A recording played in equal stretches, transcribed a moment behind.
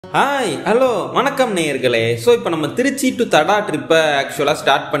Hi hello வணக்கம் நேயர்களே. So இப்போ நம்ம திருச்சி டு தடா ட்ரிப்பை ஆக்சுவலாக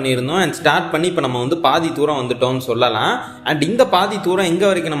ஸ்டார்ட் பண்ணியிருந்தோம். அண்ட் ஸ்டார்ட் பண்ணி இப்போ நம்ம வந்து பாதி தூரம் வந்துட்டோம்னு சொல்லலாம். அண்ட் இந்த பாதி தூரம் எங்கே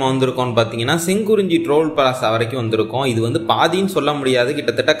வரைக்கும் நம்ம வந்திருக்கோம்னு பார்த்தீங்கன்னா செங்குறிஞ்சி டோல் பிளாசா வரைக்கும் வந்திருக்கோம். இது வந்து பாதின்னு சொல்ல முடியாது,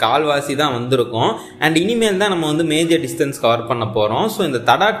 கிட்டத்தட்ட கால்வாசி தான் வந்திருக்கோம். அண்ட் இனிமேல் தான் நம்ம வந்து மேஜர் டிஸ்டன்ஸ் கவர் பண்ண போகிறோம். ஸோ இந்த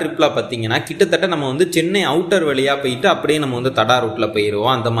தடா ட்ரிப்பில் பார்த்தீங்கன்னா கிட்டத்தட்ட நம்ம வந்து சென்னை அவுட்டர் வழியாக போயிட்டு அப்படியே நம்ம வந்து தடா ரூட்டில்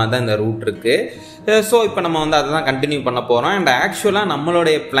போயிடுவோம். அந்த மாதிரி தான் இந்த ரூட் இருக்குது. ஸோ இப்போ நம்ம வந்து அதை தான் கண்டினியூ பண்ண போகிறோம். அண்ட் ஆக்சுவலாக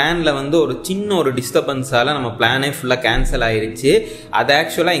நம்மளுடைய பிளானில் வந்து ஒரு சின்ன ஒரு டிஸ்டர்பன்ஸால் நம்ம பிளானே ஃபுல்லாக கேன்சல் ஆயிடுச்சு. அது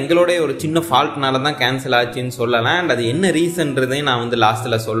ஆக்சுவலாக எங்களுடைய ஒரு சின்ன ஃபால்ட்னால தான் கேன்சல் ஆச்சுன்னு சொல்லலாம். அண்ட் அது என்ன ரீசன்றதையும் நான் வந்து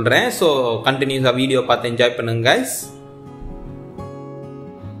லாஸ்ட்டில் சொல்கிறேன். ஸோ கண்டினியூஸாக வீடியோ பார்த்து என்ஜாய் பண்ணுங்க கைஸ்.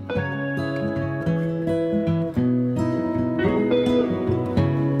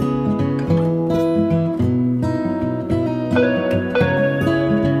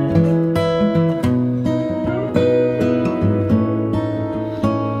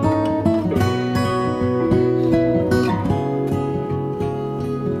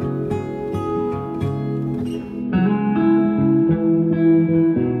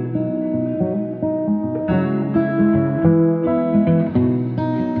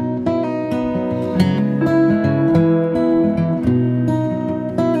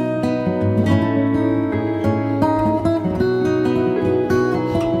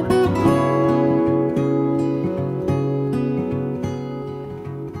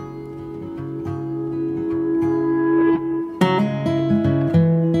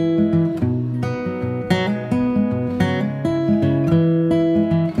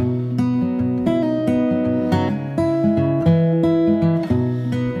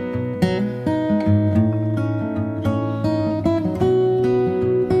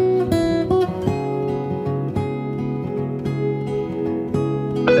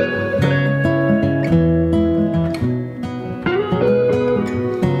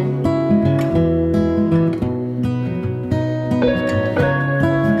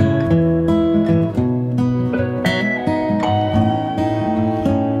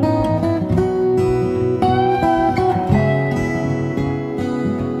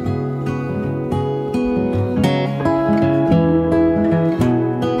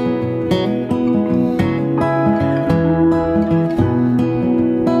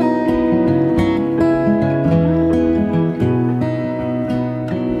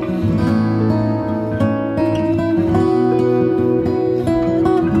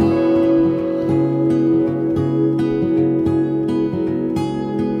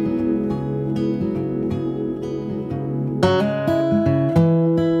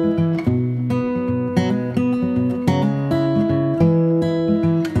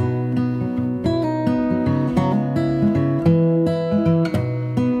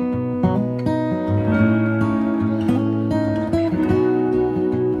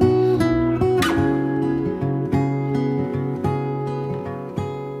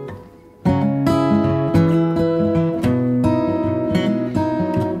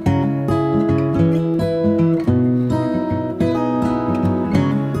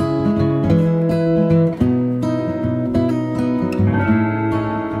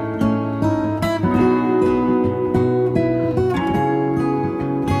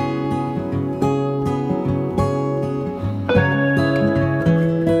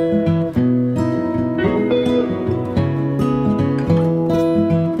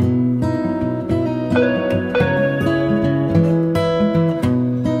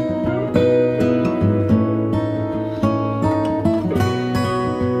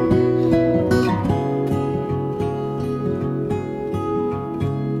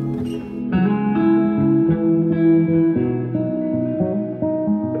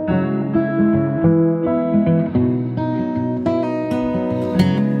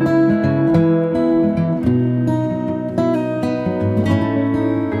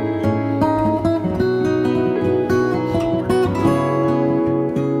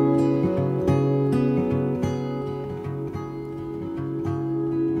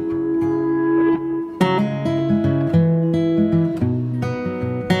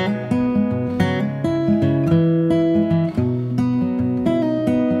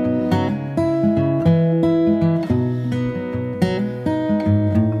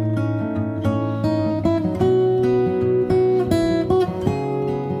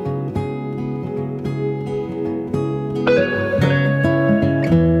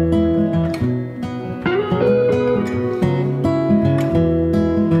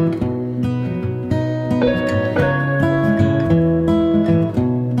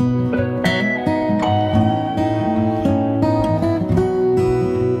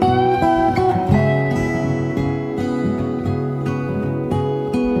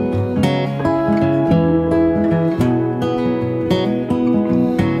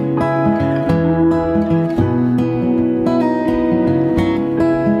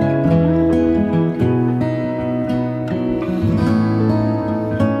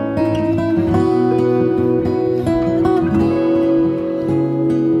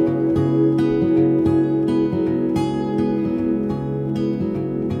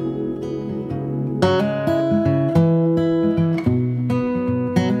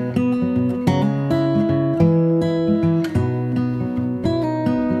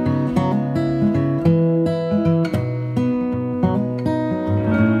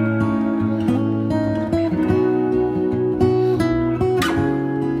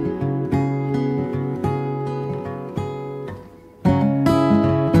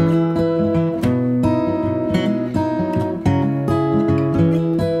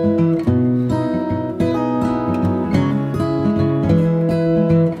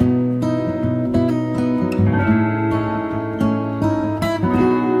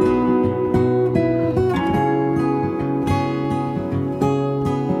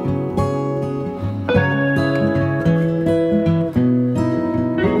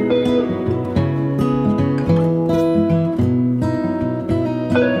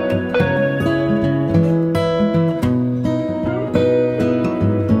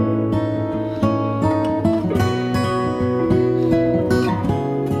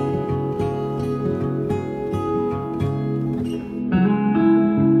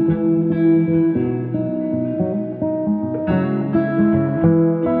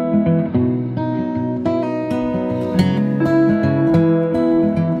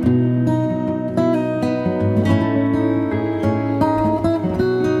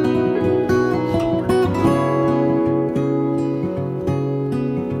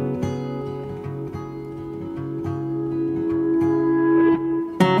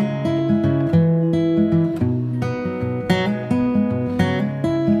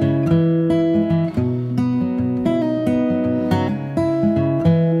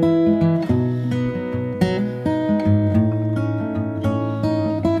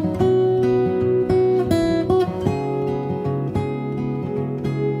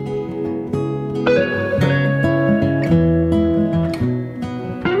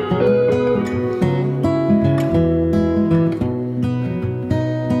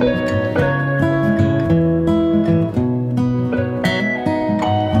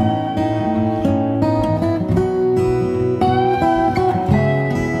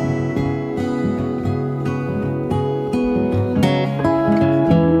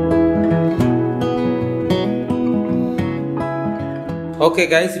 ஓகே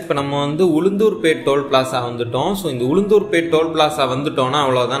கைஸ், இப்போ நம்ம வந்து உளுந்தூர்பேட் டோல் பிளாசா வந்துட்டோம். ஸோ இந்த உளுந்தூர்பேட் டோல் பிளாசா வந்துட்டோம்னா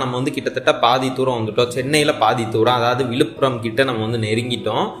அவ்வளோதான், நம்ம வந்து கிட்டத்தட்ட பாதி தூரம் வந்துட்டோம். சென்னையில் பாதி தூரம், அதாவது விழுப்புரம் கிட்ட நம்ம வந்து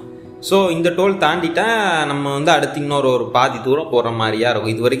நெருங்கிட்டோம். ஸோ இந்த டோல் தாண்டிட்டா நம்ம வந்து அடுத்து இன்னொரு பாதி தூரம் போகிற மாதிரியா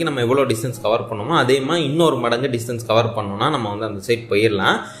இருக்கும். இது வரைக்கும் நம்ம எவ்வளோ டிஸ்டன்ஸ் கவர் பண்ணோமோ அதே மாதிரி இன்னொரு மடங்கு டிஸ்டன்ஸ் கவர் பண்ணோம்னா நம்ம வந்து அந்த சைட்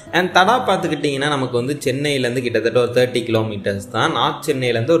போயிடலாம். அண்ட் தடா பார்த்துக்கிட்டிங்கன்னா நமக்கு வந்து சென்னையிலேருந்து கிட்டத்தட்ட ஒரு 30 கிலோமீட்டர்ஸ் தான், நார்த்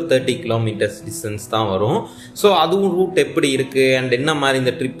சென்னையிலேருந்து ஒரு 30 கிலோமீட்டர்ஸ் டிஸ்டன்ஸ் தான் வரும். ஸோ அதுவும் ரூட் எப்படி இருக்குது அண்ட் என்ன மாதிரி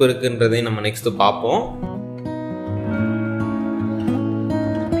இந்த ட்ரிப் இருக்குன்றதையும் நம்ம நெக்ஸ்ட்டு பார்ப்போம்.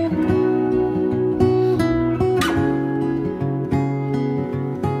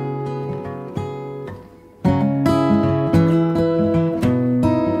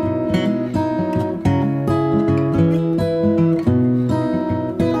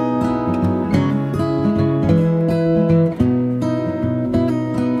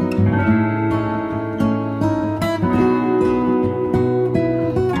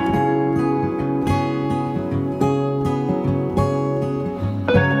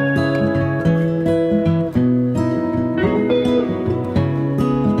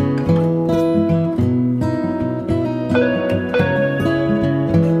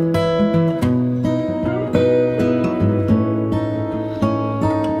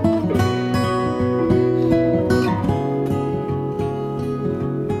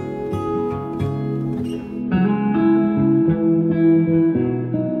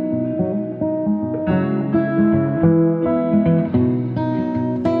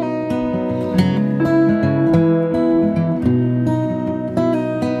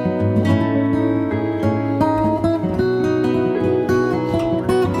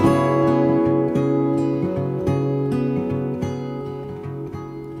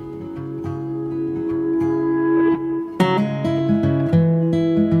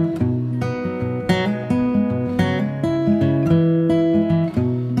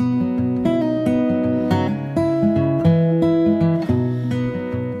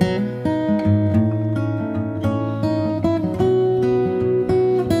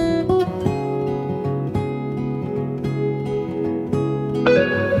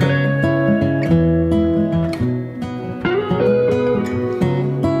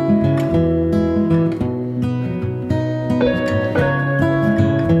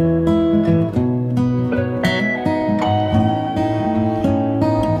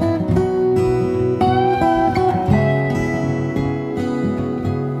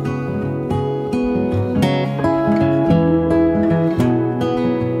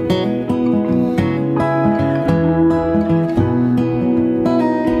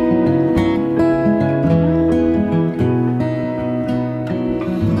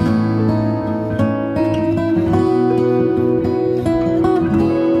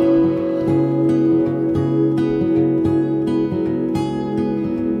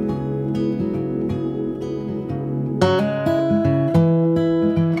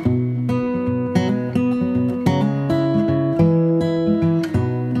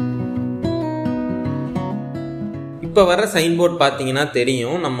 இப்போ வர சைன் போர்ட் பார்த்தீங்கன்னா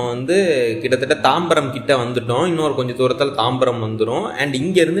தெரியும், நம்ம வந்து கிட்டத்தட்ட தாம்பரம் கிட்ட வந்துட்டோம். இன்னொரு கொஞ்சம் தூரத்தில் தாம்பரம் வந்துடும். அண்ட்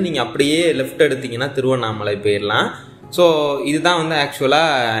இங்கேருந்து நீங்கள் அப்படியே லெஃப்ட் எடுத்தீங்கன்னா திருவண்ணாமலை போயிடலாம். ஸோ இதுதான் வந்து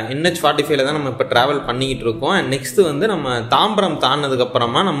ஆக்சுவலாக NH45 தான் நம்ம இப்போ ட்ராவல் பண்ணிக்கிட்டு இருக்கோம். அண்ட் நெக்ஸ்ட்டு வந்து நம்ம தாம்பரம்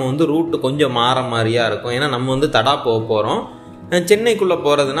தாண்டினதுக்கப்புறமா நம்ம வந்து ரூட்டு கொஞ்சம் மாற மாதிரியா இருக்கும். ஏன்னா நம்ம வந்து தடா போக போகிறோம். சென்னைக்குள்ளே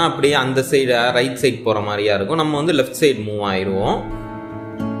போகிறதுனா அப்படியே அந்த சைடு ரைட் சைட் போகிற மாதிரியா இருக்கும். நம்ம வந்து லெஃப்ட் சைடு மூவ் ஆயிடுவோம்.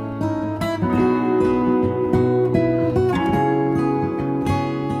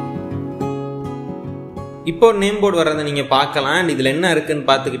 இப்போ நேம் போர்டு வர்றதை நீங்கள் பார்க்கலாம். அண்ட் இதில் என்ன இருக்குன்னு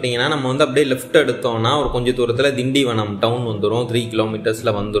பார்த்துக்கிட்டிங்கன்னா நம்ம வந்து அப்படியே லெஃப்ட் எடுத்தோம்னா ஒரு கொஞ்சம் தூரத்தில் திண்டிவனம் டவுன் வந்துடும், 3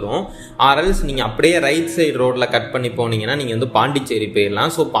 கிலோமீட்டர்ஸில் வந்துடும். ஆர்எல்ஸ் நீங்கள் அப்படியே ரைட் சைடு ரோட்டில் கட் பண்ணி போனீங்கன்னா நீங்கள் வந்து பாண்டிச்சேரி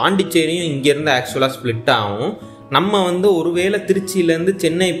போயிடலாம். ஸோ பாண்டிச்சேரியும் இங்கேருந்து ஆக்சுவலாக ஸ்ப்ளிட் ஆகும். நம்ம வந்து ஒருவேளை திருச்சியிலேருந்து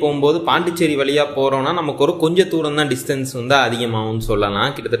சென்னை போகும்போது பாண்டிச்சேரி வழியாக போகிறோன்னா நமக்கு ஒரு கொஞ்சம் தூரம் தான் டிஸ்டன்ஸ் வந்து அதிகமாகும்னு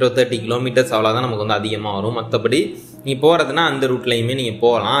சொல்லலாம். கிட்டத்தட்ட 30 கிலோமீட்டர்ஸ் அவ்வளோதான் நமக்கு வந்து அதிகமாக வரும். மற்றபடி நீ போகிறதுனா அந்த ரூட்லையுமே நீங்கள்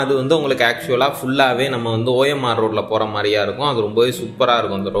போகலாம். அது வந்து உங்களுக்கு ஆக்சுவலாக ஃபுல்லாகவே நம்ம வந்து OMR ரோட்டில் போகிற மாதிரியா இருக்கும். அது ரொம்பவே சூப்பராக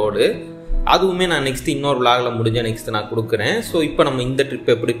இருக்கும் அந்த ரோடு. அதுவுமே நான் நெக்ஸ்ட் இன்னொரு விளாகில் முடிஞ்ச நெக்ஸ்ட் நான் கொடுக்குறேன். ஸோ இப்போ நம்ம இந்த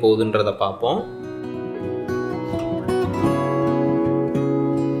ட்ரிப் எப்படி போகுதுன்றதை பார்ப்போம்.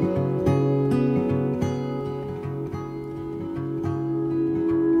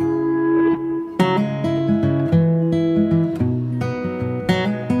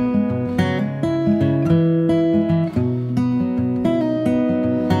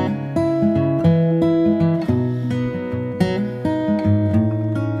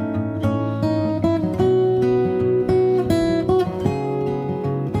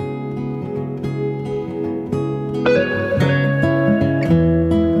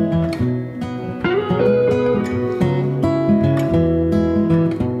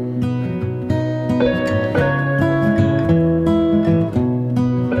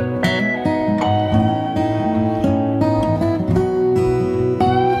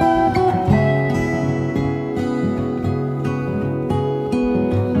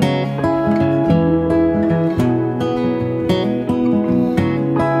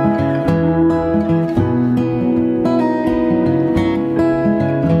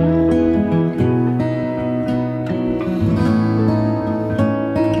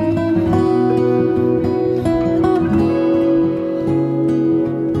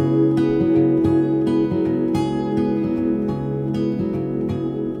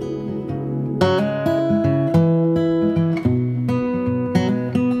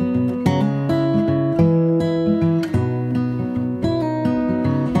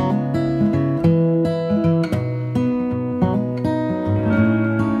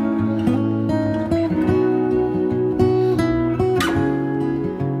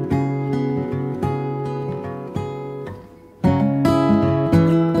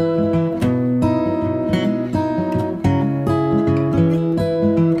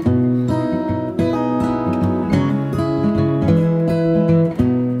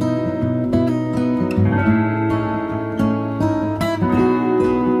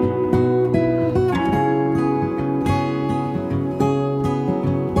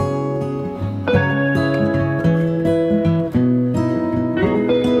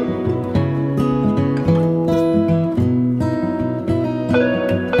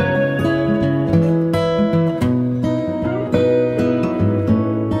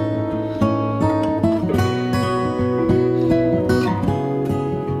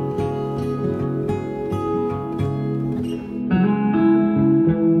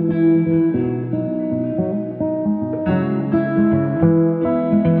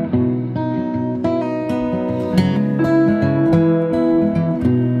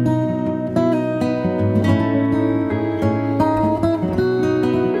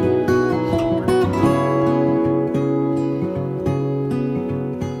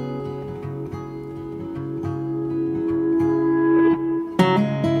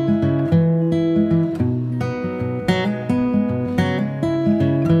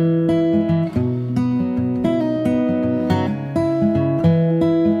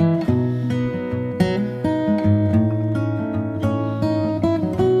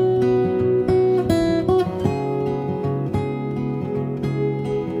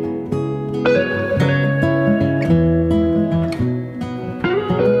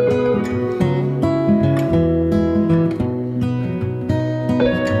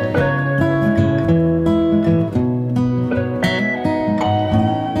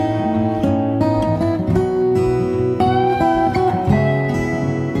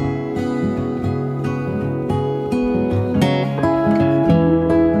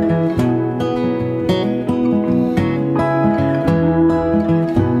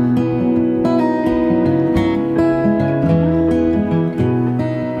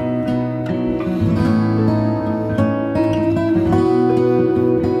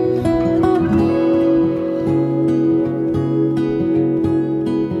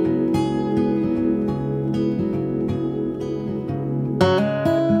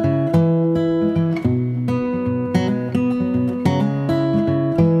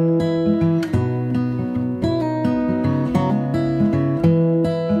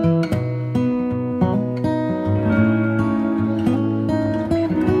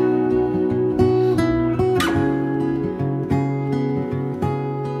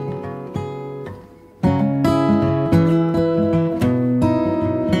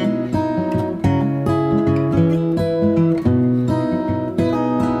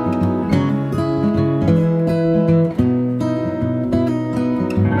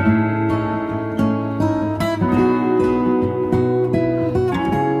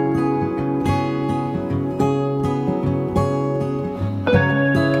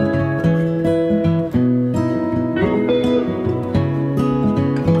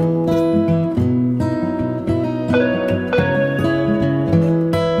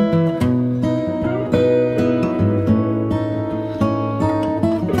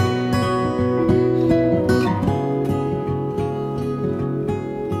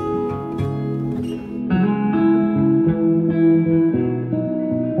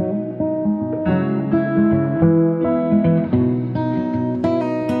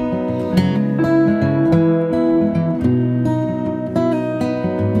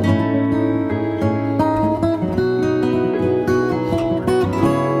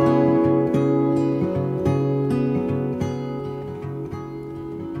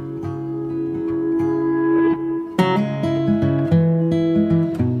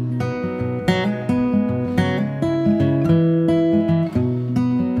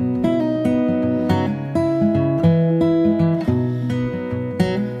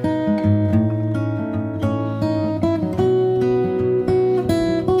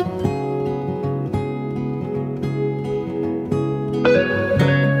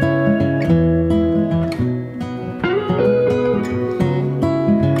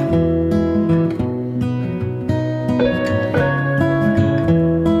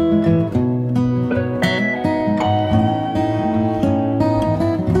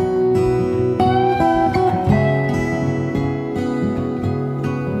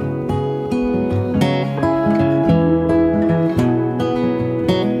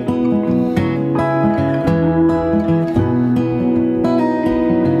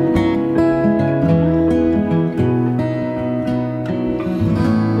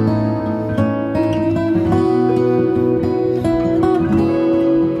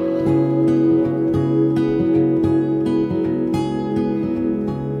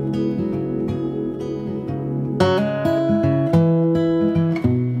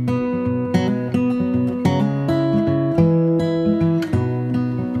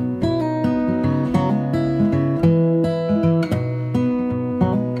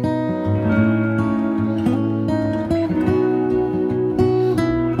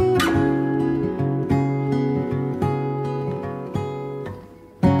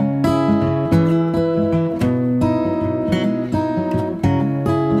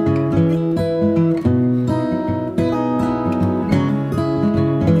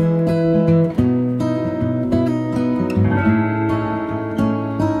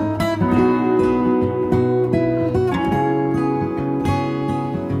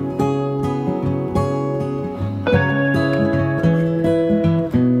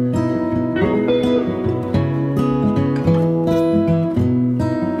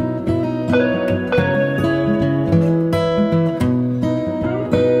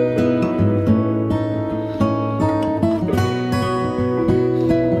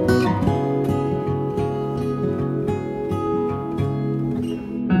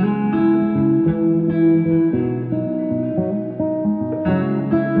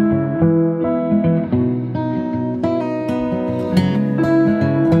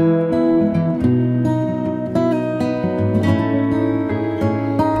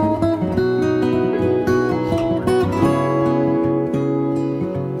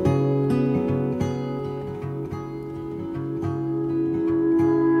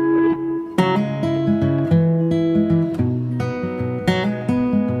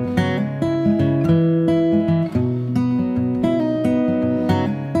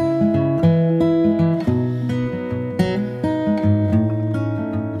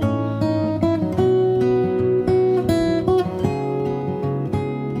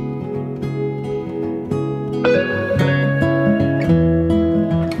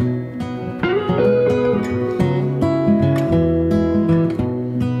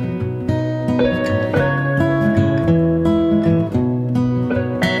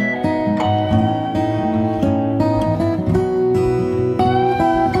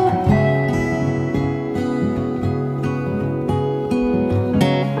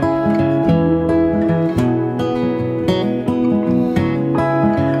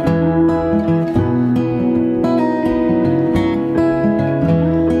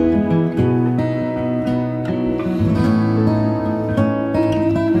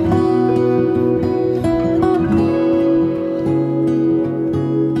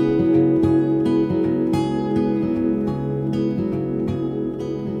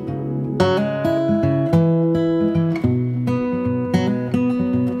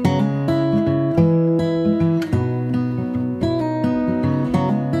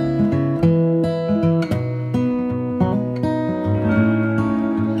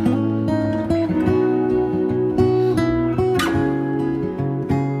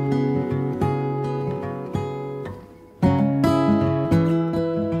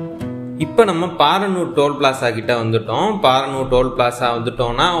 இப்போ நம்ம பாரனூர் டோல் பிளாசா கிட்ட வந்துட்டோம். பாரனூர் டோல் பிளாசா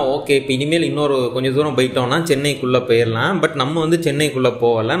வந்துட்டோம்னா ஓகே, இப்போ இனிமேல் இன்னொரு கொஞ்சம் தூரம் போயிட்டோம்னா சென்னைக்குள்ளே போயிடலாம். பட் நம்ம வந்து சென்னைக்குள்ளே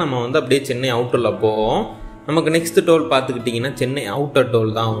போகலை, நம்ம வந்து அப்படியே சென்னை அவுட்டரில் போவோம். நமக்கு நெக்ஸ்ட் டோல் பார்த்துக்கிட்டிங்கன்னா சென்னை அவுட்டர்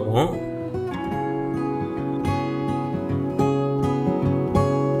டோல் தான் வரும்.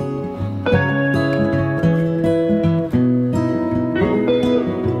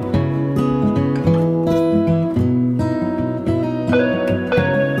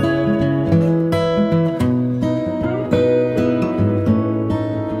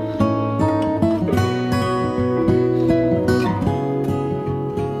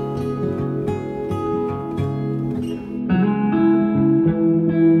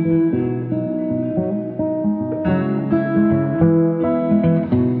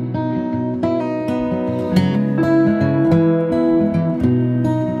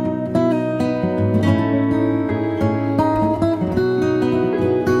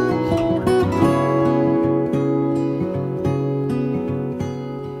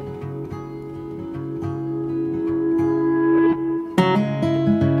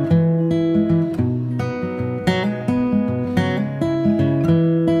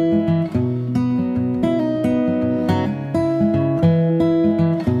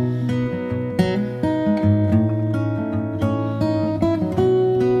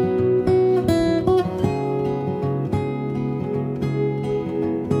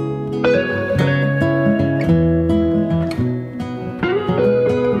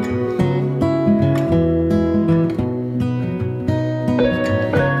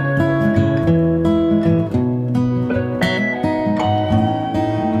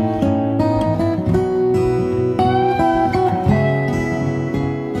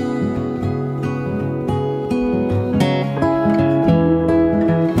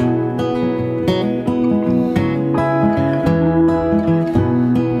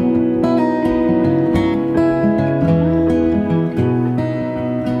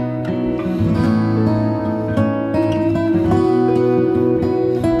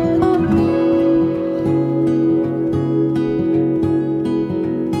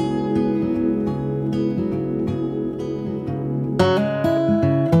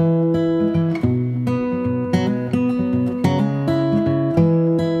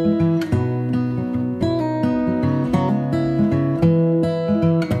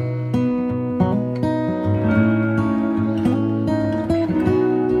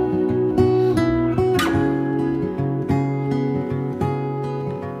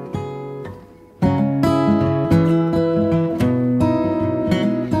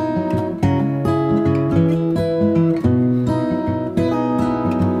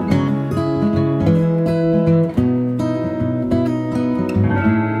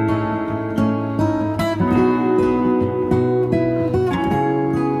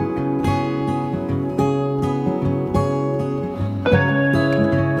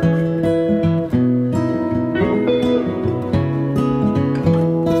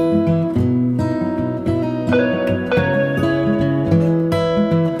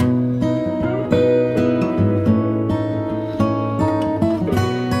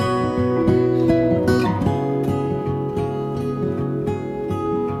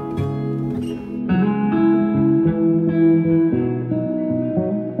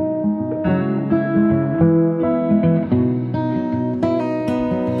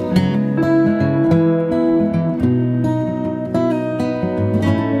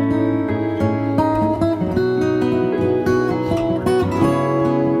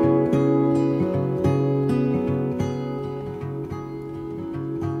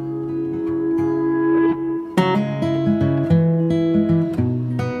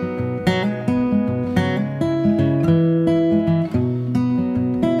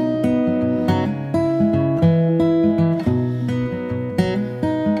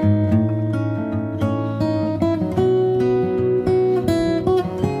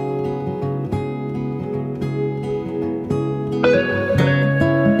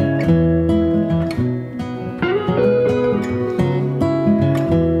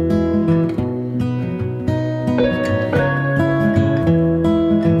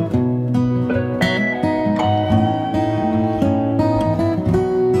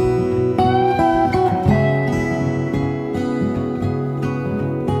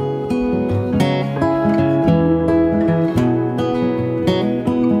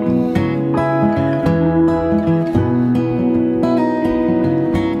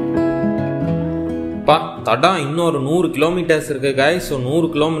 தடா இன்னொரு 100 கிலோமீட்டர்ஸ் இருக்குது காய்ஸ். ஸோ 100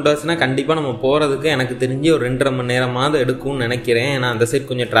 கிலோமீட்டர்ஸ்னால் கண்டிப்பாக நம்ம போகிறதுக்கு எனக்கு தெரிஞ்சு ஒரு 2.5 மணி நேரமாவது எடுக்கும்னு நினைக்கிறேன். ஏன்னா அந்த சைட்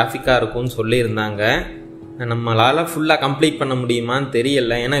கொஞ்சம் டிராஃபிக்காக இருக்கும்னு சொல்லியிருந்தாங்க. நம்மளால் ஃபுல்லாக கம்ப்ளீட் பண்ண முடியுமான்னு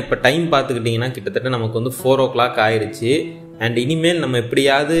தெரியல. ஏன்னா இப்போ டைம் பார்த்துக்கிட்டிங்கன்னா கிட்டத்தட்ட நமக்கு வந்து 4 o'clock ஆயிடுச்சு. அண்ட் இனிமேல் நம்ம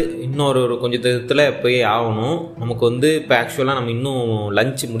எப்படியாவது இன்னொரு கொஞ்சம் நேரத்தில் போய் ஆகணும். நமக்கு வந்து இப்போ ஆக்சுவலாக நம்ம இன்னும்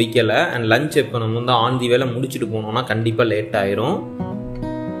லஞ்ச் முடிக்கலை. அண்ட் லஞ்ச் இப்போ நம்ம வந்து ஆன் தி வேலை முடிச்சுட்டு போனோம்னா கண்டிப்பாக லேட் ஆயிரும்.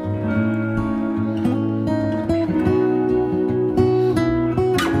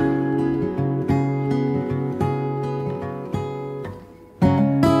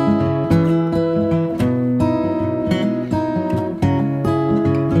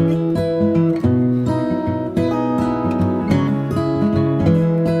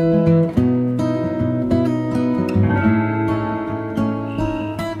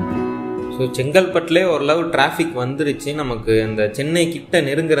 ஸோ செங்கல்பட்டுலே ஓரளவு டிராஃபிக் வந்துருச்சு. நமக்கு இந்த சென்னை கிட்ட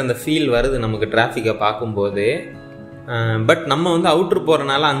நெருங்குற அந்த ஃபீல் வருது நமக்கு டிராஃபிக்கை பார்க்கும்போது. பட் நம்ம வந்து அவுட்ரு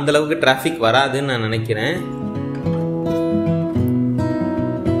போகிறனால அந்தளவுக்கு டிராஃபிக் வராதுன்னு நான் நினைக்கிறேன்.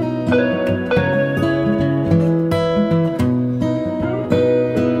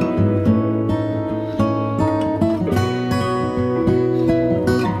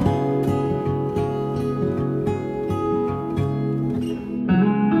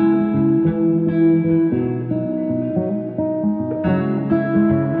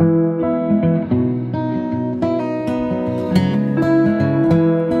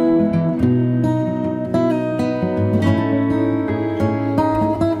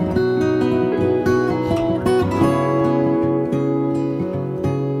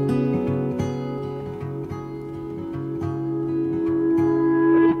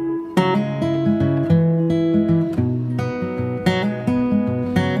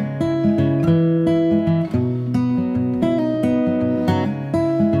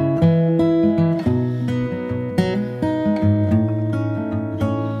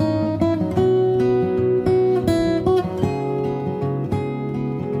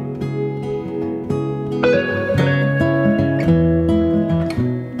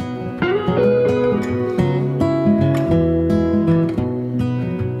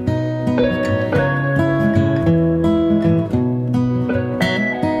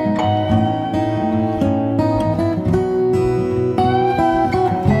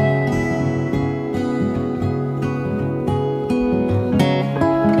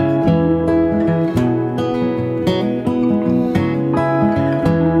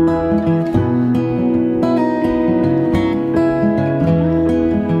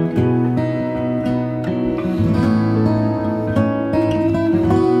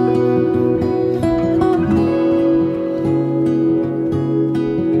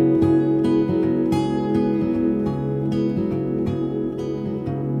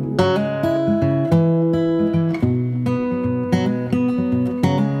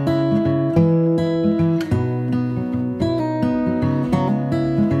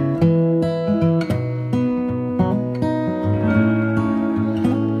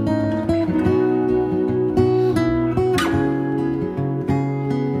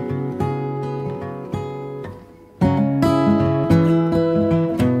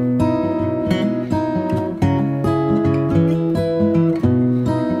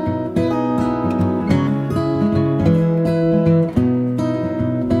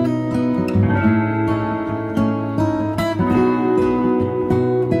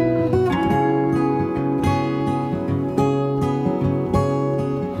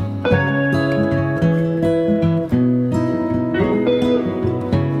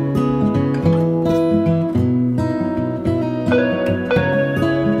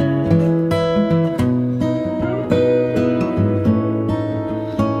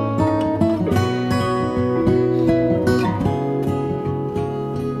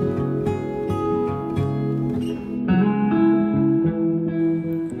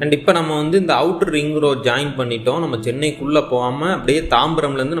 அண்ட் இப்போ நம்ம வந்து இந்த அவுட்டர் ரிங் ரோட் ஜாயின் பண்ணிட்டோம். நம்ம சென்னைக்குள்ளே போகாமல் அப்படியே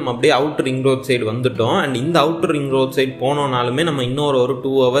தாம்பரம்லேருந்து நம்ம அப்படியே அவுட்டர் ரிங் ரோட் சைடு வந்துட்டோம். அண்ட் இந்த அவுட்டர் ரிங் ரோட் சைடு போனோனாலுமே நம்ம இன்னொரு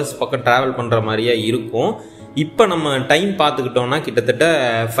 2 hours பக்கம் ட்ராவல் பண்ணுற மாதிரியே இருக்கும். இப்போ நம்ம டைம் பார்த்துக்கிட்டோம்னா கிட்டத்தட்ட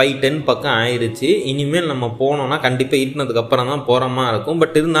 5:10 பக்கம் ஆயிடுச்சு. இனிமேல் நம்ம போனோம்னா கண்டிப்பாக இருட்டினதுக்கு அப்புறம் தான் போகிற மாதிரி இருக்கும்.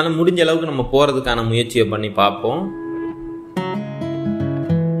 பட் இருந்தாலும் முடிஞ்ச அளவுக்கு நம்ம போகிறதுக்கான முயற்சியை பண்ணி பார்ப்போம்.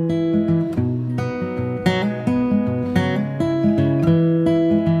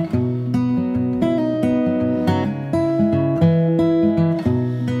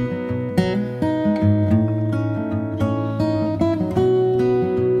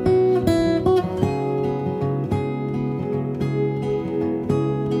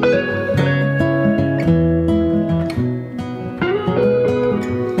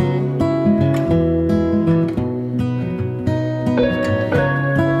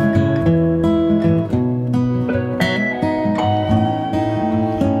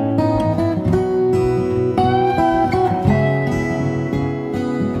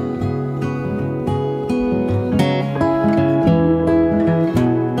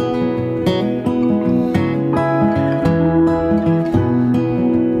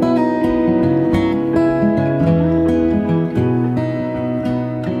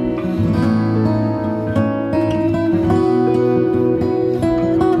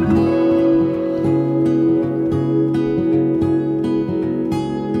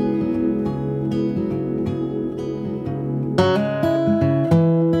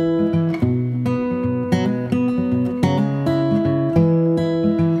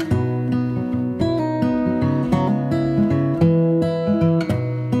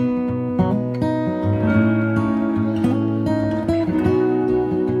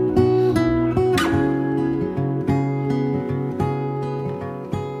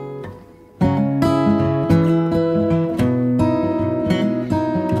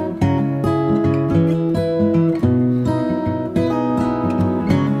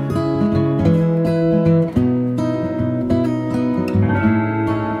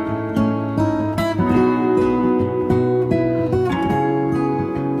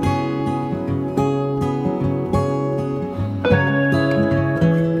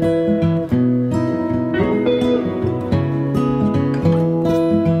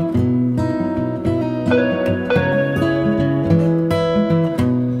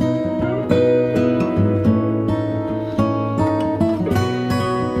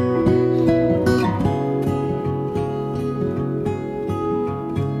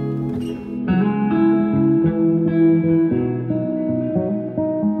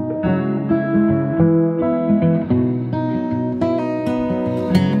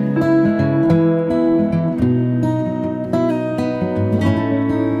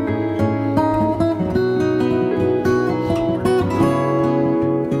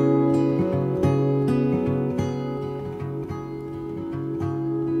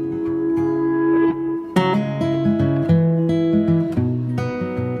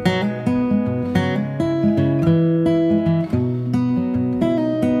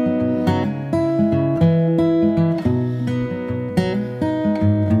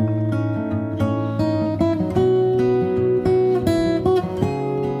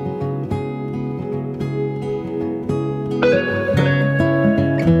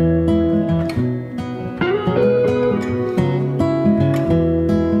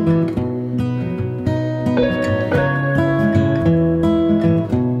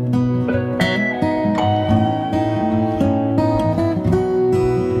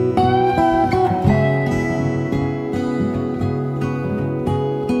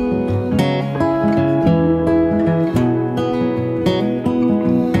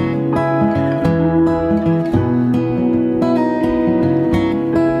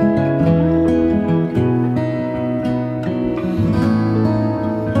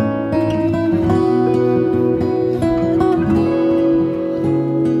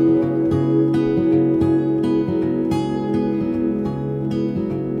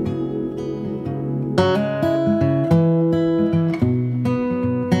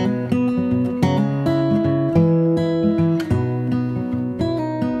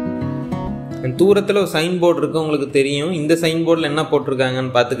 தூரத்தில் ஒரு சைன் போர்டு இருக்குது, உங்களுக்கு தெரியும். இந்த சைன் போர்டில் என்ன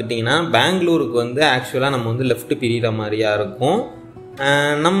போட்டிருக்காங்கன்னு பார்த்துக்கிட்டிங்கன்னா, பெங்களூருக்கு வந்து ஆக்சுவலாக நம்ம வந்து லெஃப்ட் பிரிகிற மாதிரியா இருக்கும்.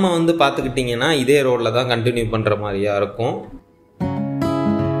 நம்ம வந்து பார்த்துக்கிட்டிங்கன்னா இதே ரோடில் தான் கண்டினியூ பண்ணுற மாதிரியா இருக்கும்.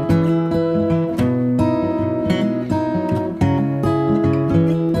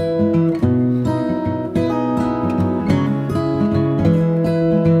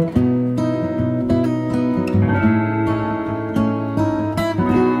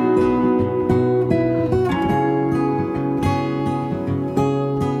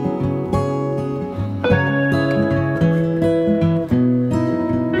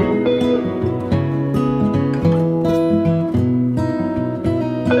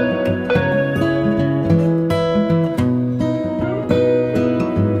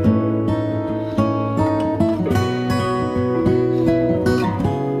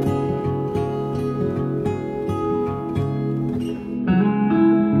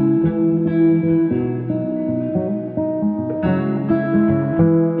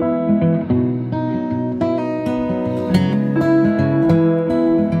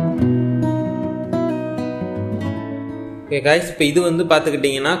 கைஸ், இப்போ இது வந்து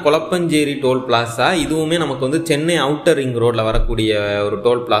பார்த்துக்கிட்டிங்கன்னா கொலப்பஞ்சேரி டோல் பிளாசா. இதுவுமே நமக்கு வந்து சென்னை அவுட்டர் ரிங் ரோட்டில் வரக்கூடிய ஒரு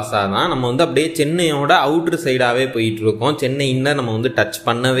டோல் பிளாசா தான். நம்ம வந்து அப்படியே சென்னையோட அவுட்ரு சைடாகவே போயிட்டு இருக்கோம். சென்னை இன்னும் நம்ம வந்து டச்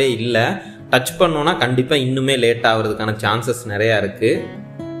பண்ணவே இல்லை. டச் பண்ணோன்னா கண்டிப்பாக இன்னுமே லேட் ஆகிறதுக்கான சான்சஸ் நிறையா இருக்குது.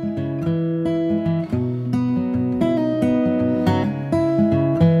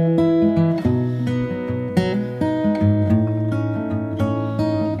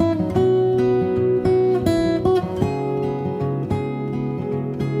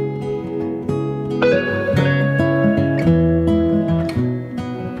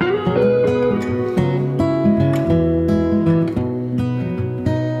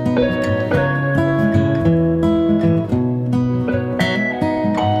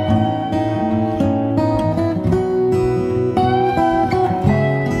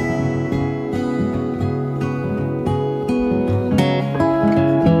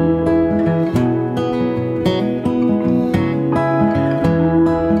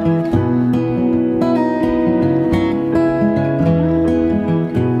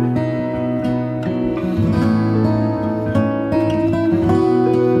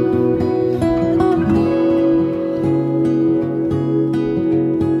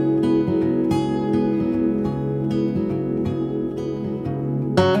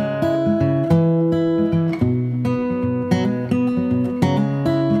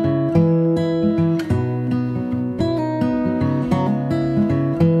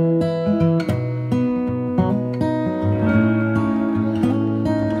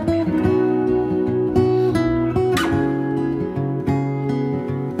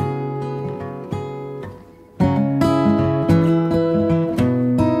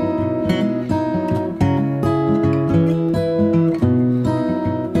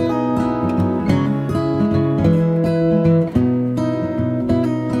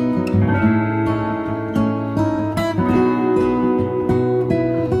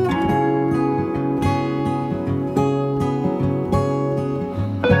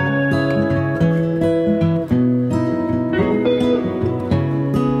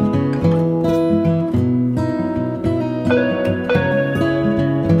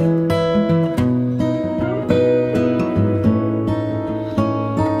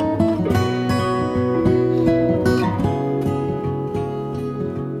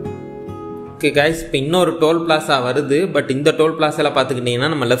 ஓகே கைஸ், இப்போ இன்னொரு டோல் பிளாஸா வருது. பட் இந்த டோல் பிளாஸாவில்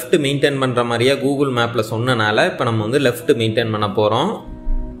பார்த்துக்கிட்டிங்கன்னா நம்ம லெஃப்ட் மெயின்டைன் பண்ணுற மாதிரியா கூகுள் மேப்பில் சொன்னனால இப்போ நம்ம வந்து லெஃப்ட் மெயின்டைன் பண்ண போகிறோம்.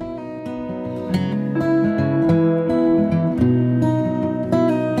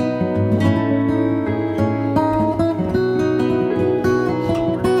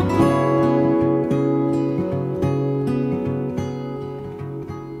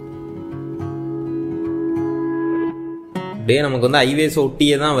 அப்படியே நமக்கு வந்து ஹைவேஸ்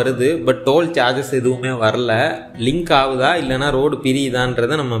ஒட்டியே தான் வருது. பட் டோல் சார்ஜஸ் எதுவுமே வரல. லிங்க் ஆகுதா இல்லைனா ரோடு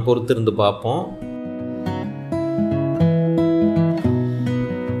பிரியுதான்றதை நம்ம பொறுத்து இருந்து பார்ப்போம்.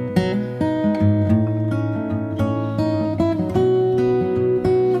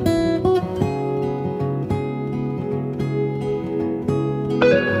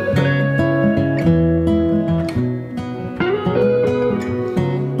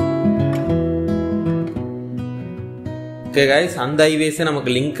 ஓகே கைஸ், அந்த ஹைவேஸே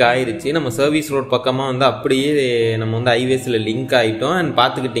நமக்கு லிங்க் ஆயிடுச்சு. நம்ம சர்வீஸ் ரோட் பக்கமாக வந்து அப்படியே நம்ம வந்து ஹைவேஸில் லிங்க் ஆகிட்டோம். அண்ட்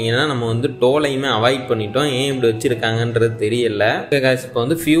பார்த்துக்கிட்டிங்கன்னா நம்ம வந்து டோலையுமே அவாய்ட் பண்ணிட்டோம். ஏன் இப்படி வச்சுருக்காங்கன்றது தெரியல. ஓகே கைஸ், இப்போ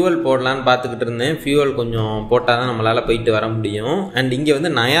வந்து ஃபியூவல் போடலான்னு பார்த்துக்கிட்டு இருந்தேன். ஃபியூவல் கொஞ்சம் போட்டால் தான் நம்மளால் போயிட்டு வர முடியும். அண்ட் இங்கே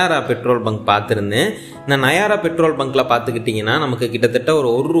வந்து நயாரா பெட்ரோல் பங்க் பார்த்துருந்தேன். இந்த நயாரா பெட்ரோல் பங்க்கில் பார்த்துக்கிட்டிங்கன்னா நமக்கு கிட்டத்தட்ட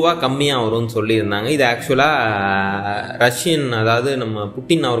ஒரு ரூபா கம்மியாக வரும்னு சொல்லியிருந்தாங்க. இது ஆக்சுவலாக ரஷ்யன், அதாவது நம்ம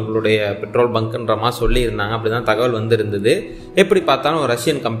புட்டின் அவர்களுடைய பெட்ரோல் பங்க்குன்ற மாதிரி சொல்லியிருந்தாங்க. அப்படி தான் தகவல் இருந்தது. எப்படி பார்த்தாலும் ஒரு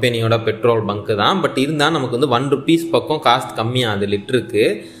ரஷ்யன் கம்பெனியோட பெட்ரோல் பங்க்கு தான். பட் இருந்தால் நமக்கு ₹1 பக்கம் காஸ்ட் கம்மியாகுது லிட்டருக்கு.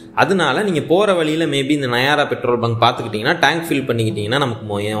 அதனால நீங்கள் போகிற வழியில் மேபி இந்த நயாரா பெட்ரோல் பங்க் பார்த்துக்கிட்டிங்கன்னா டேங்க் ஃபில் பண்ணிக்கிட்டிங்கன்னா நமக்கு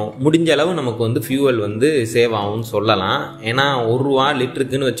முடிஞ்ச அளவு நமக்கு ஃபியூவல் சேவ் ஆகும்னு சொல்லலாம். ஏன்னா ₹1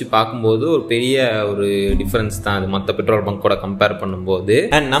 லிட்டருக்குன்னு வச்சு பார்க்கும்போது ஒரு பெரிய ஒரு டிஃப்ரென்ஸ் தான் அது மற்ற பெட்ரோல் பங்க்கோட கம்பேர் பண்ணும்போது.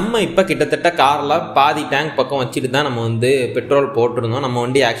 அண்ட் நம்ம இப்போ கிட்டத்தட்ட காரில் பாதி டேங்க் பக்கம் வச்சுட்டு தான் நம்ம பெட்ரோல் போட்டிருந்தோம். நம்ம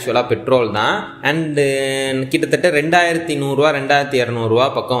வண்டி ஆக்சுவலாக பெட்ரோல் தான். அண்டு கிட்டத்தட்ட ₹2100 ₹2200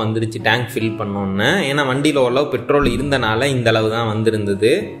 பக்கம் வந்துருச்சு டேங்க் ஃபில் பண்ணோன்னு. ஏன்னா வண்டியில் ஓரளவு பெட்ரோல் இருந்தனால இந்த அளவு தான்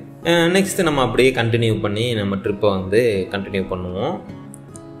வந்திருந்தது. நெக்ஸ்ட்டு நம்ம அப்படியே கண்டினியூ பண்ணி நம்ம ட்ரிப்பை கண்டினியூ பண்ணுவோம்.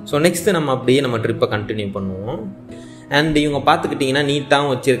 ஸோ நெக்ஸ்ட்டு நம்ம அப்படியே நம்ம ட்ரிப்பை கண்டினியூ பண்ணுவோம். அண்ட் இவங்க பார்த்துக்கிட்டிங்கன்னா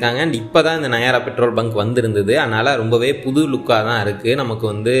நீட்டாகவும் வச்சுருக்காங்க. அண்ட் இப்போ தான் இந்த நயாரா பெட்ரோல் பங்க் வந்திருந்தது. அதனால் ரொம்பவே புது லுக்காக தான் இருக்குது.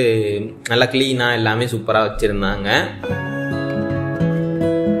 நமக்கு நல்லா க்ளீனாக எல்லாமே சூப்பராக வச்சுருந்தாங்க.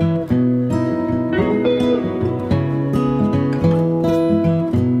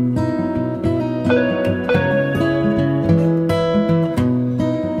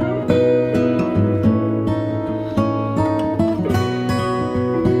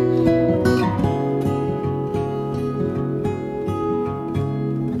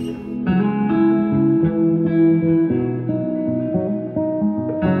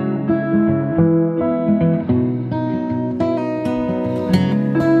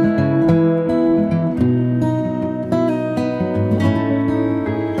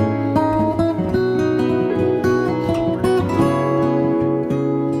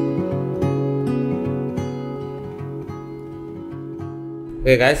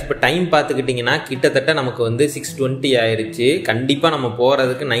 ஓகே காய்ஸ், இப்போ டைம் பார்த்துக்கிட்டிங்கன்னா கிட்டத்தட்ட நமக்கு 6:20 ஆயிடுச்சு. கண்டிப்பாக நம்ம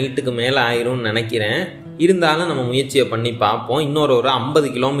போகிறதுக்கு நைட்டுக்கு மேலே ஆயிரும்னு நினைக்கிறேன். இருந்தாலும் நம்ம முயற்சியை பண்ணி பார்ப்போம். இன்னொரு 50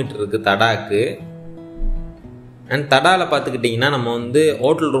 கிலோமீட்டர் இருக்குது தடாக்கு. அண்ட் தடாவில் பார்த்துக்கிட்டிங்கன்னா நம்ம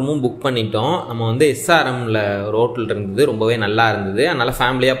ஹோட்டல் ரூமும் புக் பண்ணிட்டோம். நம்ம எஸ்ஆர்எம்மில் ஒரு ஹோட்டல் இருந்தது, ரொம்பவே நல்லா இருந்தது. அதனால்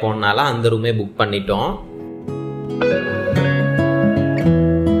ஃபேமிலியாக போனால அந்த ரூமே புக் பண்ணிட்டோம்.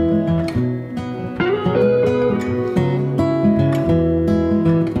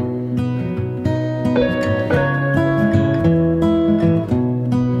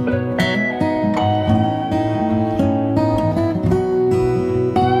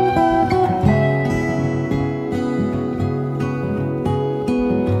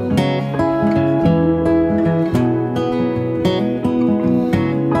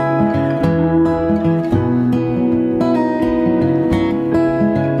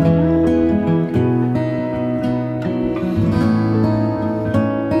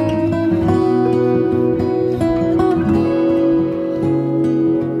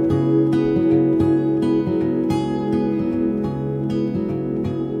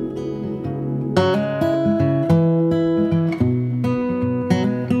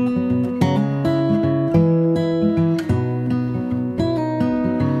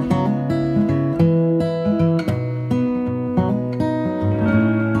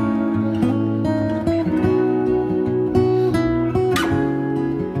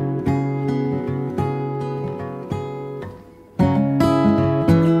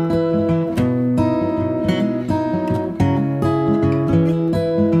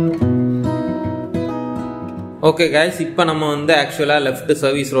 ஓகே கைஸ், இப்போ நம்ம ஆக்சுவலாக லெஃப்ட்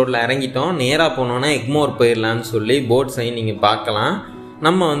சர்வீஸ் ரோட்டில் இறங்கிட்டோம். நேராக போனோன்னா எக்மோர் போயிடலான்னு சொல்லி போர்ட் சைன் நீங்கள் பார்க்கலாம்.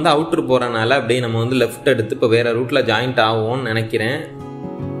 நம்ம அவுட்ரு போகிறனால அப்படியே நம்ம லெஃப்ட் எடுத்து இப்போ வேறு ரூட்டில் ஜாயிண்ட் ஆகும்னு நினைக்கிறேன்.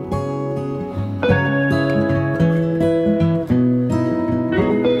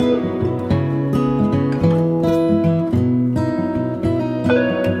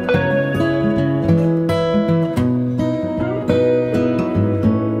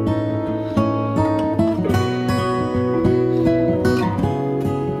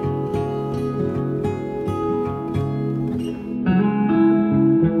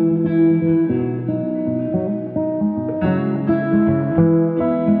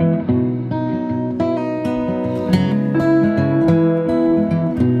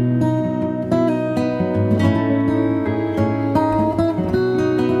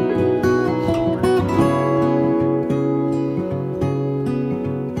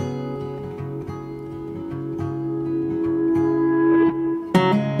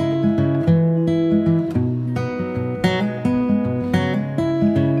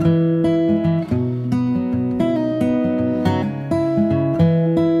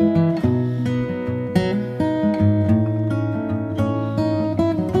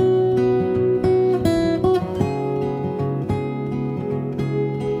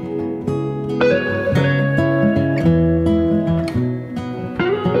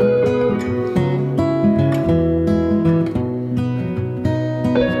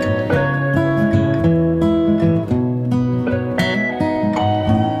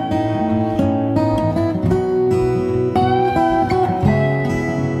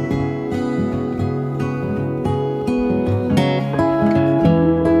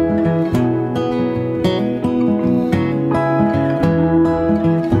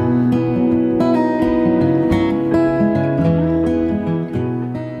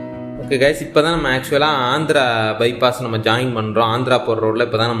 ஓகே கைஸ், இப்போ தான் நம்ம ஆக்சுவலாக ஆந்திரா பைபாஸ் நம்ம ஜாயின் பண்ணுறோம். ஆந்திரா போகிற ரோட்டில்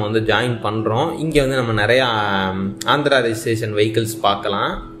இப்போ தான் நம்ம வந்து ஜாயின் பண்ணுறோம். இங்கே வந்து நம்ம நிறையா ஆந்திரா ரெஜிஸ்ட்ரேஷன் வெஹிக்கிள்ஸ்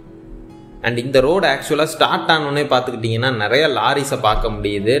பார்க்கலாம். அண்ட் இந்த ரோடு ஆக்சுவலாக ஸ்டார்ட் ஆனோடனே பார்த்துக்கிட்டிங்கன்னா நிறைய லாரிஸை பார்க்க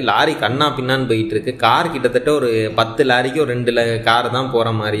முடியுது. லாரி கண்ணா பின்னான்னு போயிட்டுருக்கு. கார் கிட்டத்தட்ட ஒரு 10 லாரிக்கு ஒரு 2 கார் தான்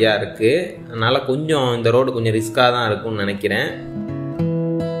போகிற மாதிரியா இருக்குது. அதனால் கொஞ்சம் இந்த ரோடு கொஞ்சம் ரிஸ்க்காக தான் இருக்கும்னு நினைக்கிறேன்.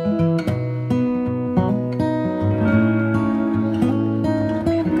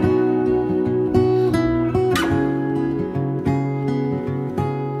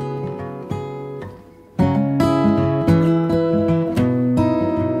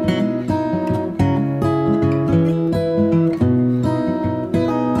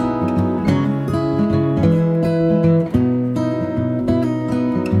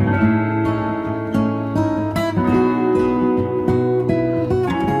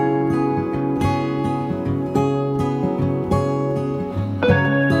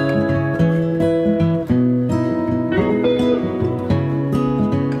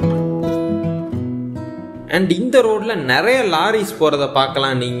 அண்ட் இந்த ரோட்டில் நிறைய லாரிஸ் போகிறத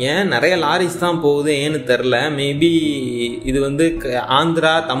பார்க்கலாம். நீங்கள் நிறைய லாரிஸ் தான் போகுது, ஏன்னு தெரில. மேபி இது வந்து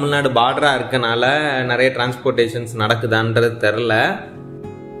ஆந்திரா தமிழ்நாடு பார்டராக இருக்கனால நிறைய டிரான்ஸ்போர்ட்டேஷன்ஸ் நடக்குதான்றது தெரில.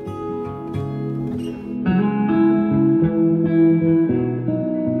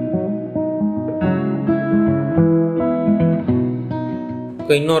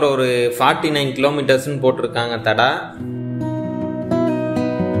 இப்போ இன்னொரு 49 கிலோமீட்டர்ஸ்ன்னு போட்டிருக்காங்க தடா.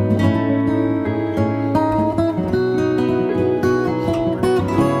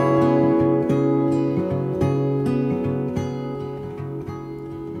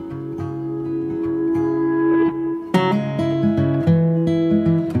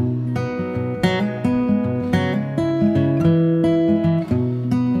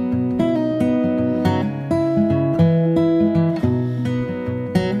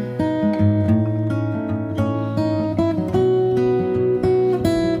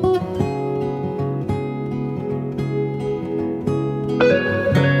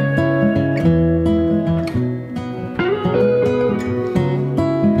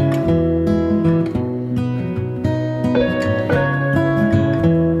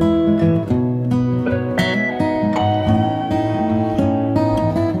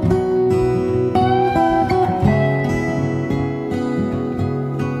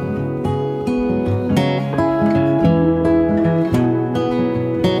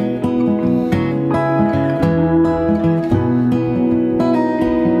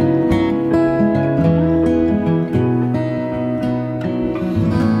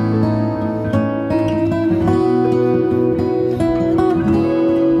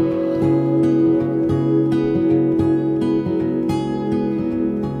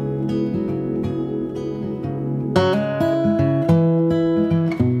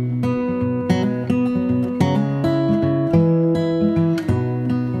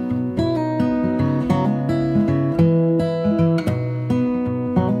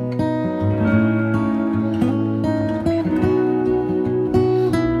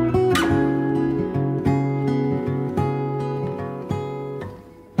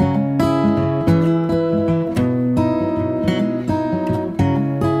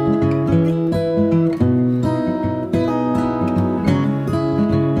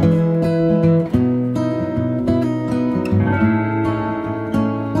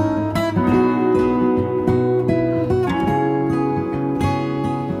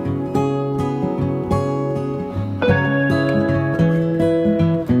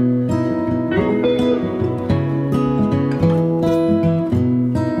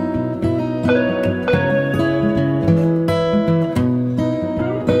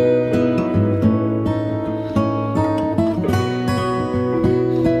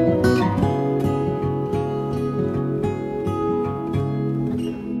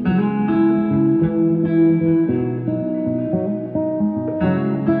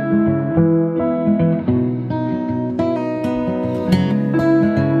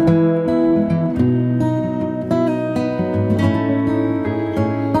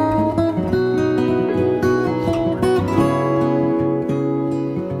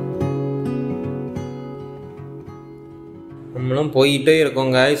 நம்மளும் போயிட்டே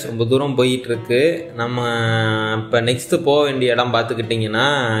இருக்கோம் காய்ஸ், ரொம்ப தூரம் போயிட்டுருக்கு. நம்ம இப்போ நெக்ஸ்ட்டு போக வேண்டிய இடம் பார்த்துக்கிட்டிங்கன்னா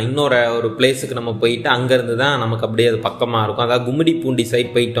ஒரு பிளேஸுக்கு நம்ம போயிட்டு அங்கேருந்து தான் நமக்கு அப்படியே அது பக்கமாக இருக்கும். அதாவது கும்மிடி பூண்டி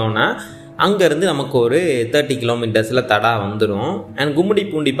சைட் போயிட்டோன்னா அங்கேருந்து நமக்கு ஒரு 30 கிலோமீட்டர்ஸில் தடா வந்துடும். அண்ட் கும்மிடி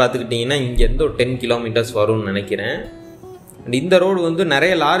பூண்டி பார்த்துக்கிட்டிங்கன்னா இங்கேருந்து ஒரு 10 கிலோமீட்டர்ஸ் வரும்னு நினைக்கிறேன். அண்ட் இந்த ரோடு வந்து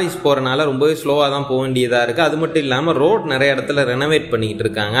நிறைய லாரிஸ் போகிறனால ரொம்பவே ஸ்லோவாக தான் போக வேண்டியதாக இருக்குது. அது மட்டும் இல்லாமல் ரோட் நிறைய இடத்துல ரெனோவேட் பண்ணிக்கிட்டு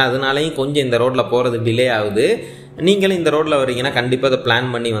இருக்காங்க, அதனாலையும் கொஞ்சம் இந்த ரோட்டில் போகிறது டிலே ஆகுது. நீங்களும் இந்த ரோட்டில் வரீங்கன்னா கண்டிப்பாக அதை பிளான்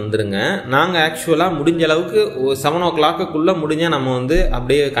பண்ணி வந்துடுங்க. நாங்கள் ஆக்சுவலாக முடிஞ்ச அளவுக்கு 7 o'clock முடிஞ்சால் நம்ம வந்து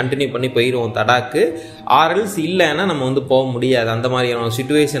அப்படியே கண்டினியூ பண்ணி போயிடுவோம் தடாக்கு. ஆர்எல்ஸ் இல்லைன்னா நம்ம வந்து போக முடியாது, அந்த மாதிரியான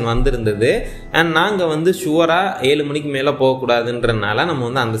சுச்சுவேஷன் வந்திருந்தது. அண்ட் நாங்கள் வந்து ஷுவராக 7 மணிக்கு மேலே போகக்கூடாதுன்றனால நம்ம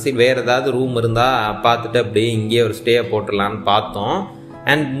வந்து அந்த சைடு வேறு ஏதாவது ரூம் இருந்தால் பார்த்துட்டு அப்படியே இங்கேயே ஒரு ஸ்டே போட்டுடலான்னு பார்த்தோம்.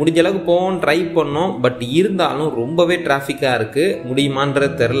 அண்ட் முடிஞ்ச அளவுக்கு போவோன்னு ட்ரை பண்ணோம். பட் இருந்தாலும் ரொம்பவே டிராஃபிக்காக இருக்குது,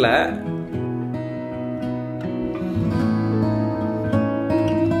 முடியுமான்றது தெரில.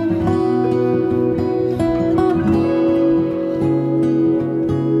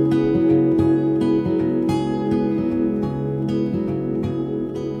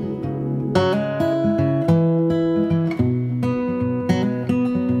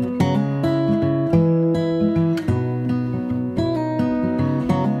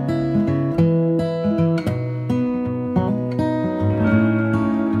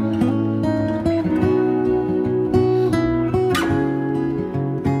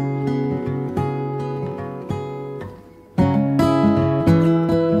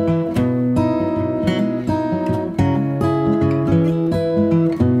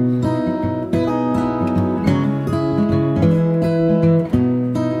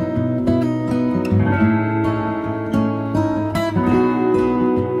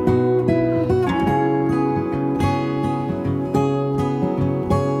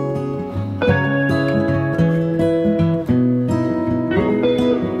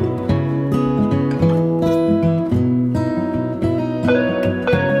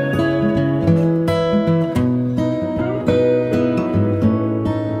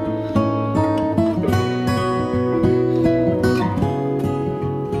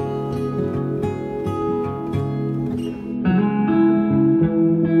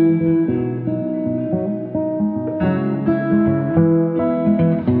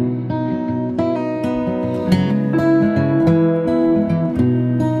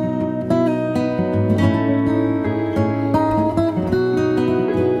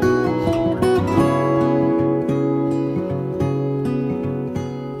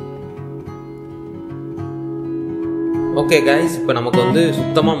 ஓகே கைஸ், இப்போ நமக்கு வந்து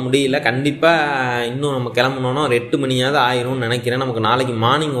சுத்தமாக முடியல. கண்டிப்பாக இன்னும் நம்ம கிளம்பணுன்னா ஒரு 8 மணியாவது ஆயிரும்னு நினைக்கிறேன். நமக்கு நாளைக்கு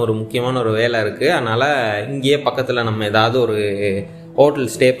மார்னிங் ஒரு முக்கியமான ஒரு வேலை இருக்குது. அதனால் இங்கேயே பக்கத்தில் நம்ம ஏதாவது ஒரு ஹோட்டல்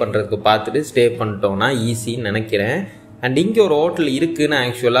ஸ்டே பண்ணுறதுக்கு பார்த்துட்டு ஸ்டே பண்ணிட்டோன்னா ஈஸின்னு நினைக்கிறேன். அண்ட் இங்கே ஒரு ஹோட்டல் இருக்குதுன்னு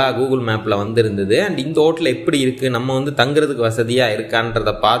ஆக்சுவலாக கூகுள் மேப்பில் வந்துருந்தது. அண்ட் இந்த ஹோட்டல் எப்படி இருக்குது, நம்ம வந்து தங்குறதுக்கு வசதியாக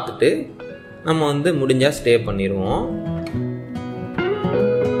இருக்கான்றதை பார்த்துட்டு நம்ம வந்து முடிஞ்சால் ஸ்டே பண்ணிடுவோம்.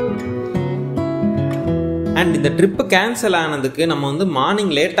 அண்ட் இந்த ட்ரிப்பு கேன்சல் ஆனதுக்கு நம்ம வந்து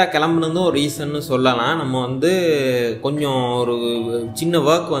மார்னிங் லேட்டாக கிளம்புனதும் ஒரு ரீசன்னு சொல்லலாம். நம்ம வந்து கொஞ்சம் ஒரு சின்ன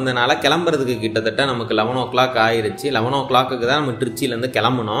ஒர்க் வந்தனால கிளம்புறதுக்கு கிட்டத்தட்ட நமக்கு 11 o'clock ஆயிடுச்சு. 11 o'clock தான் நம்ம திருச்சியிலேருந்து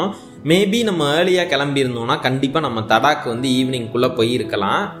கிளம்புனோம். மேபி நம்ம ஏர்லியாக கிளம்பியிருந்தோம்னா கண்டிப்பாக நம்ம தடாக்கு வந்து ஈவினிங்குள்ளே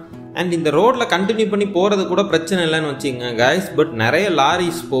போயிருக்கலாம். அண்ட் இந்த ரோட்டில் கண்டினியூ பண்ணி போகிறது கூட பிரச்சனை இல்லைன்னு வச்சுக்கோங்க கைஸ். பட் நிறைய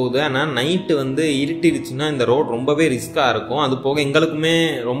லாரிஸ் போகுது. ஆனால் நைட்டு வந்து இருட்டிருச்சுன்னா இந்த ரோட் ரொம்பவே ரிஸ்க்காக இருக்கும். அது போக எங்களுக்குமே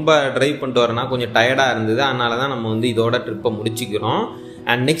ரொம்ப ட்ரைவ் பண்ணிட்டு வரனா கொஞ்சம் டயர்டாக இருந்தது. அதனால தான் நம்ம வந்து இதோட ட்ரிப்பை முடிச்சுக்கிறோம்.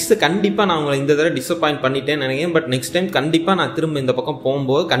 அண்ட் நெக்ஸ்ட் கண்டிப்பாக நான் உங்களை இந்த தடவை டிசப்பாயிண்ட் பண்ணிட்டேன்னு நினைக்கிறேன். பட் நெக்ஸ்ட் டைம் கண்டிப்பாக நான் திரும்ப இந்த பக்கம்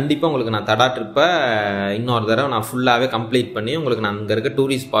போகும்போது கண்டிப்பாக உங்களுக்கு நான் தடா ட்ரிப்பை இன்னொரு தடவை நான் ஃபுல்லாகவே கம்ப்ளீட் பண்ணி உங்களுக்கு நான் அங்கே இருக்க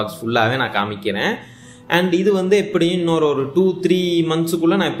டூரிஸ்ட் ஸ்பாட்ஸ் ஃபுல்லாகவே நான் காமிக்கிறேன். அண்ட் இது வந்து எப்படியும் இன்னொரு 2-3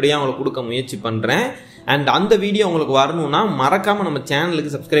 monthsக்குள்ளே நான் எப்படியும் அவங்களுக்கு கொடுக்க முயற்சி பண்ணுறேன். அண்ட் அந்த வீடியோ உங்களுக்கு வரணும்னா மறக்காமல் நம்ம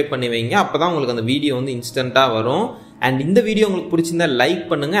சேனலுக்கு சப்ஸ்கிரைப் பண்ணி வைங்க. அப்போ தான் உங்களுக்கு அந்த வீடியோ வந்து இன்ஸ்டண்ட்டாக வரும். அண்ட் இந்த வீடியோ உங்களுக்கு பிடிச்சிருந்தா லைக்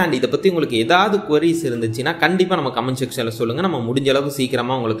பண்ணுங்கள். அண்ட் இதை பற்றி உங்களுக்கு ஏதாவது குவரிஸ் இருந்துச்சுன்னா கண்டிப்பாக நம்ம கமெண்ட் செக்ஷனில் சொல்லுங்கள். நம்ம முடிஞ்ச அளவுக்கு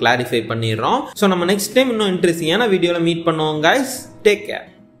சீக்கிரமாக உங்களுக்கு கிளாரிஃபை பண்ணிடுறோம். ஸோ நம்ம நெக்ஸ்ட் டைம் இன்னும் இன்ட்ரெஸ்டிங்கான வீடியோவில் மீட் பண்ணுவோம் கைஸ். Take care.